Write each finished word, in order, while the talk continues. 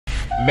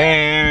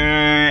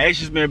Man, it's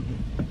just Mayor.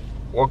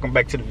 Welcome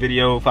back to the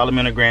video. Follow me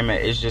on the gram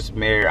at It's Just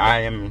Mayor. I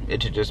am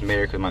It's Just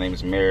Mayor because my name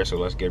is Mayor. So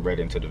let's get right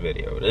into the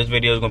video. This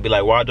video is gonna be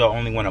like, why do I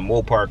only want a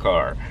Mopar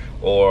car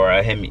or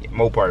a Hemi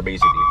Mopar,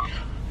 basically.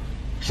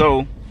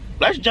 So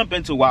let's jump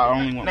into why I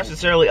only want.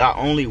 Necessarily, I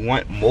only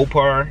want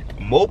Mopar.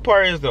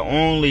 Mopar is the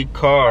only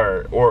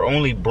car or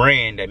only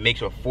brand that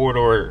makes a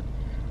four-door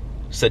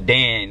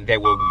sedan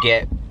that will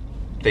get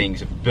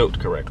things built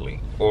correctly,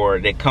 or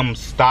they come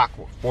stock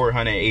with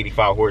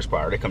 485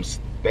 horsepower. I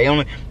feel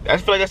like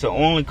that's the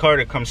only car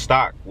that comes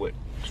stock with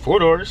 4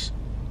 doors,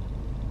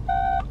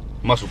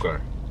 muscle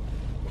car,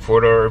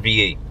 4-door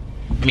V8.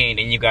 I mean,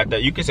 then you got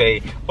that. You can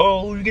say,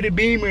 oh, you get a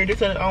Beamer.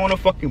 I want a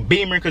fucking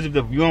Beamer, because if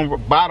you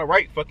don't buy the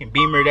right fucking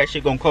Beamer, that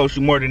shit gonna cost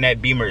you more than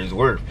that Beamer is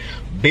worth.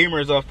 Beamer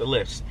is off the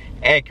list.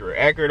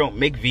 Acura don't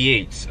make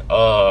V8s.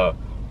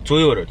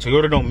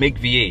 Toyota don't make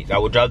V8s. I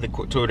would drive the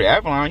Toyota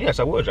Avalon. Yes,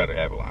 I would drive the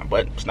Avalon,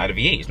 but it's not a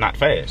V8. It's not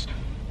fast.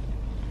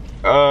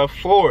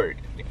 Ford,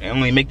 they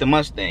only make the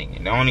Mustang.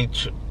 And I'm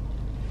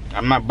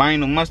not buying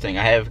no Mustang.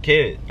 I have a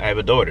kid. I have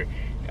a daughter.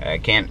 I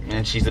can't,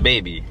 and she's a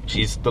baby.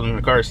 She's still in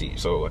the car seat,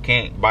 so I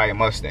can't buy a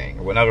Mustang.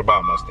 I will never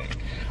buy a Mustang.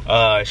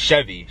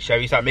 Chevy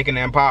stopped making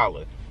the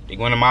Impala. They're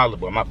going to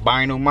Malibu. I'm not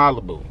buying no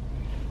Malibu.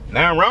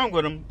 Nothing wrong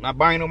with them. Not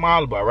buying no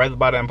Malibu. I'd rather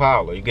buy the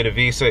Impala. You get a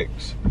V6,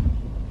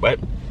 but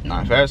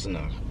not fast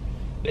enough.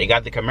 They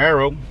got the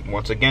Camaro,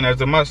 once again, as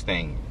the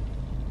Mustang.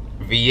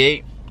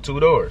 V8, 2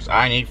 doors.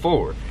 I need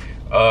 4.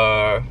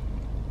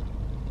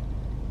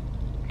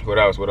 What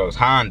else?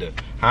 Honda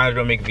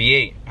don't make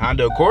V8.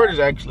 Honda Accord is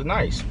actually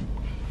nice.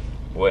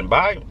 Wouldn't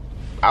buy it.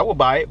 I would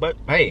buy it, but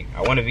hey,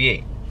 I want a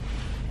V8.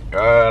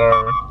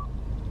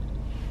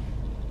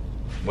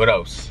 What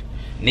else?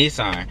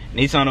 Nissan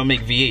don't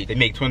make V8. They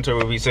make twin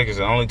turbo V6s.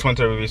 The only twin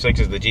turbo V6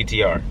 is the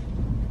GTR.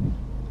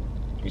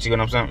 You see what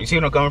I'm saying? You see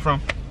what I'm coming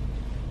from?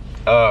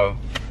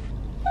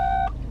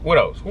 What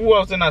else? Who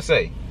else didn't I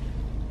say?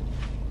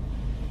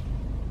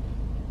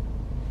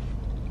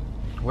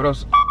 What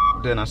else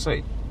didn't I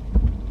say?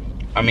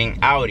 I mean,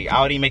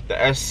 Audi make the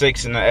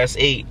S6 and the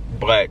S8,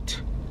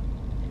 but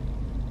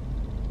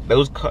the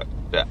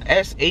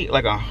S8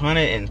 like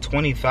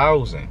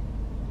 120,000.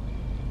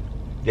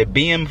 The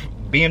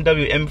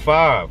BMW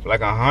M5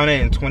 like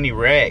 120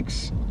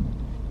 racks.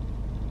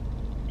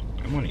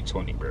 I'm only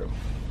 20, bro.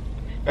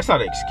 That's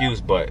not an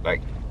excuse, but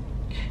like,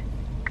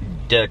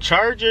 the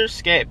Charger,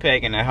 Scat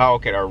Pack, and the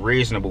Hellcat are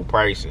reasonable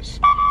prices.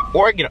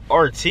 Or I get an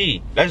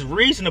RT. That's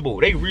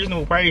reasonable. They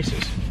reasonable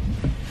prices.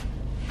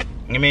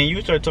 I mean,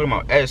 you start talking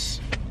about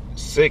S6,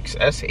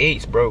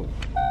 S8s, bro.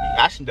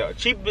 The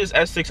cheapest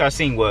S6 I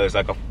seen was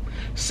like a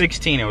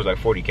 16. It was like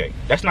 40K.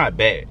 That's not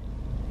bad.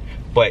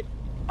 But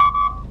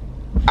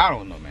I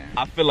don't know, man.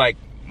 I feel like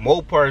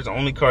Mopar is the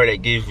only car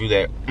that gives you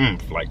that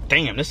like,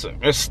 damn, this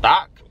is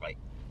stock. Like,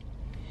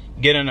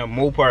 get in a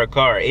Mopar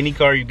car, any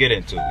car you get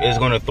into, it's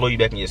gonna throw you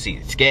back in your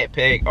seat. Scat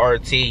Pack,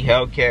 RT,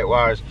 Hellcat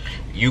wise,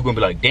 you gonna be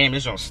like, damn,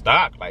 this on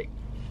stock. Like,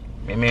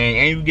 man,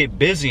 and you get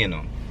busy in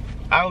them.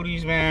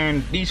 Audis,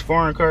 man, these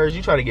foreign cars,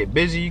 you try to get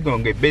busy, you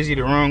gonna get busy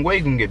the wrong way.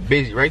 You gonna get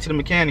busy right to the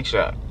mechanic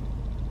shop.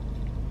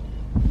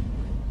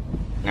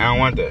 I don't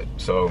want that.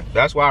 So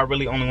that's why I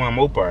really only want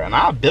a Mopar. And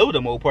I'll build a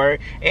Mopar,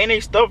 and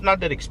they stuff not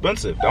that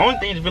expensive. The only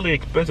thing that's really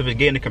expensive is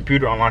getting the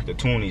computer unlocked to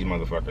tune these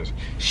motherfuckers.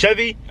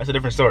 Chevy, that's a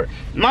different story.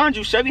 Mind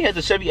you, Chevy has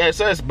a Chevy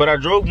SS, but I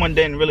drove one,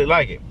 didn't really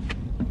like it.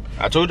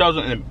 I told you I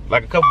was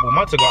like a couple of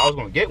months ago I was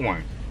gonna get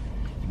one,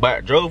 but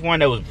I drove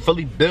one that was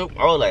fully built,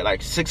 all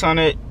like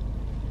 600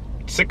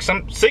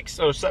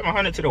 or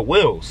 700 to the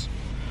wheels.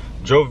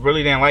 Drove,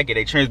 really didn't like it.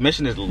 Their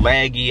transmission is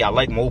laggy. I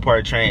like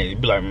Mopar trans.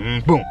 It'd be like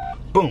boom,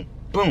 boom,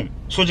 boom,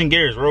 switching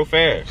gears real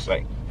fast.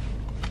 Like,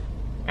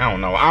 I don't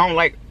know. I don't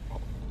like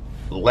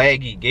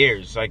laggy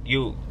gears. Like,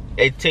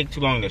 it take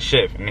too long to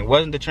shift. And it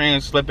wasn't the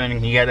trans slipping.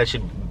 He got that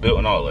shit built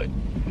and all that.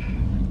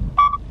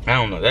 I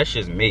don't know. That's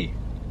just me.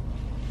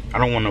 I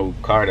don't want no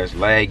car that's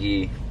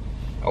laggy.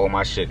 I want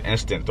my shit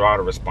instant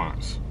throttle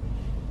response.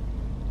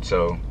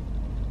 So,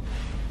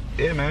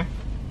 yeah, man.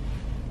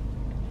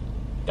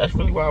 That's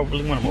really why I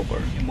really want a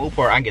Mopar. In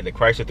Mopar, I can get the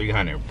Chrysler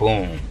 300.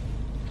 Boom.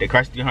 The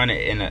Chrysler 300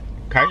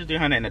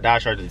 and the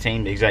Dodge Charger, the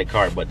same exact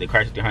car, but the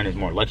Chrysler 300 is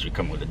more luxury,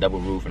 coming with a double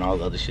roof and all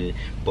the other shit.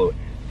 But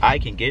I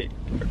can get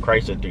a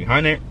Chrysler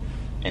 300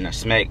 and a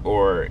Smack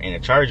or in a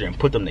Charger and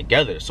put them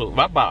together. So if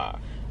I buy,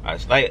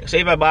 say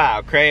if I buy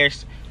a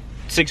crashed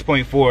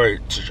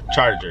 6.4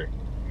 Charger,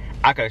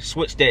 I could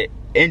switch that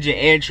engine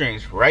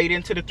entrance right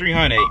into the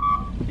 300,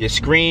 your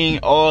screen,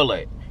 all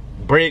that,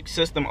 brake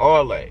system,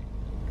 all that,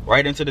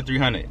 right into the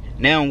 300.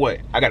 Now what?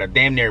 I got a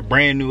damn near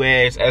brand new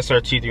ass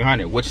SRT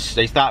 300, which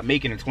they stopped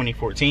making in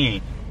 2014.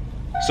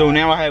 So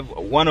now I have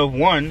one of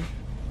one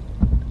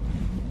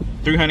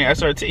 300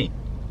 SRT.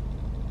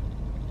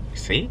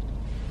 See?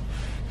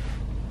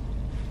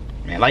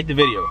 Man, like the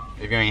video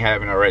if you ain't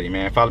haven't already,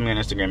 man. Follow me on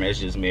Instagram, It's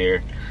Just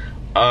Mayor.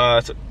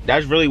 So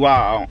that's really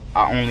why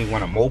I only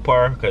want a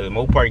Mopar, because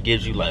Mopar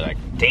gives you like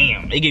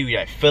damn, they give you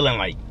that feeling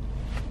like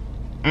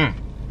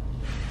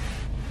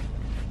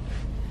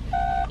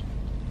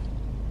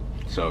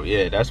So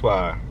yeah, that's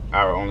why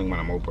I only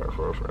want a Mopar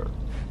for real.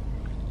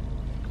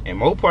 And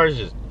Mopar is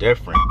just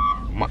different.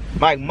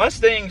 Like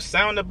Mustangs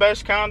sound the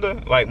best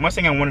kinda. Like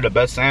Mustang got one of the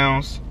best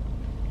sounds,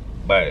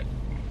 but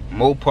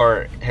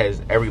Mopar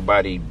has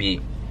everybody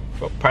beat.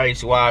 But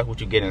price wise, what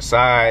you get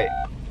inside,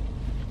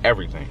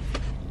 everything.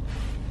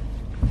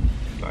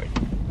 Like,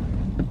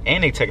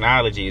 and the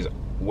technology is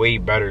way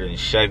better than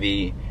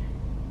Chevy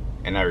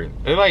and everything.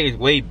 It's like it's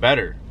way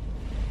better.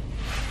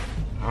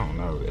 I don't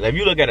know. If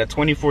you look at a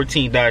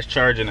 2014 Dodge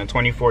Charger and a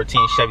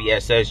 2014 Chevy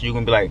SS, you're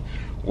gonna be like,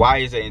 why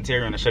is the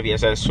interior on the Chevy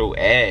SS so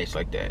ass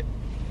like that?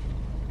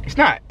 It's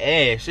not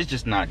ass, it's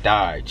just not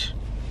Dodge.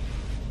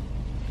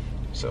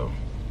 So,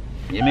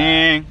 yeah,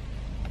 man.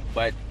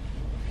 But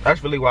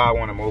that's really why I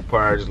want a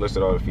Mopar. I just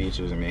listed all the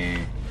features, and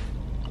man,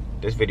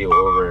 this video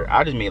over.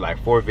 I just made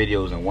like 4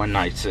 videos in one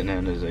night sitting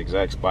in this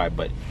exact spot,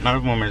 but none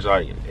of them is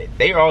like,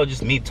 they are all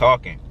just me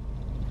talking.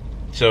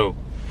 So,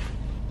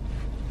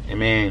 and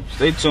man,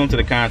 stay tuned to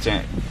the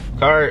content.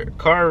 Car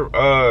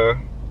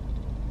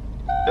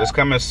is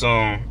coming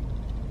soon.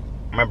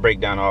 I might break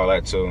down all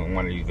that too in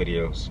one of these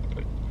videos.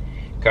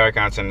 Car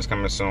content is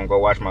coming soon. Go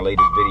watch my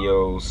latest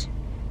videos,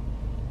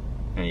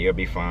 and you'll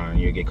be fine.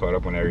 You'll get caught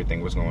up on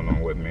everything, what's going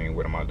on with me,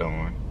 what am I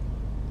doing.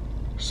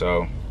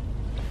 So,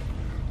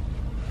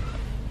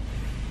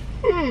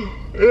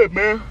 yeah,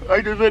 man.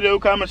 Like this video,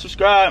 comment,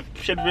 subscribe,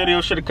 share the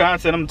video, share the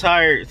content. I'm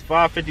tired. It's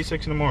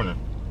 5:56 in the morning.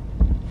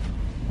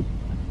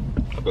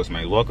 I thought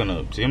somebody walking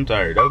up. See, I'm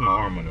tired. That was my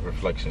arm on the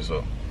reflection.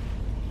 So,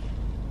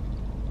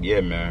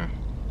 yeah, man.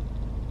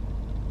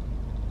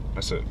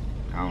 That's it.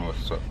 I don't know what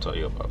to tell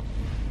you about.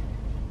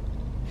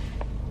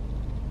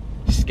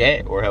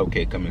 Scat or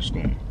Hellcat coming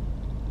soon.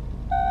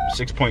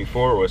 6.4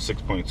 or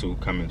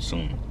 6.2 coming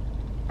soon.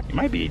 It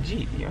might be a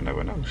Jeep. You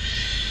never know.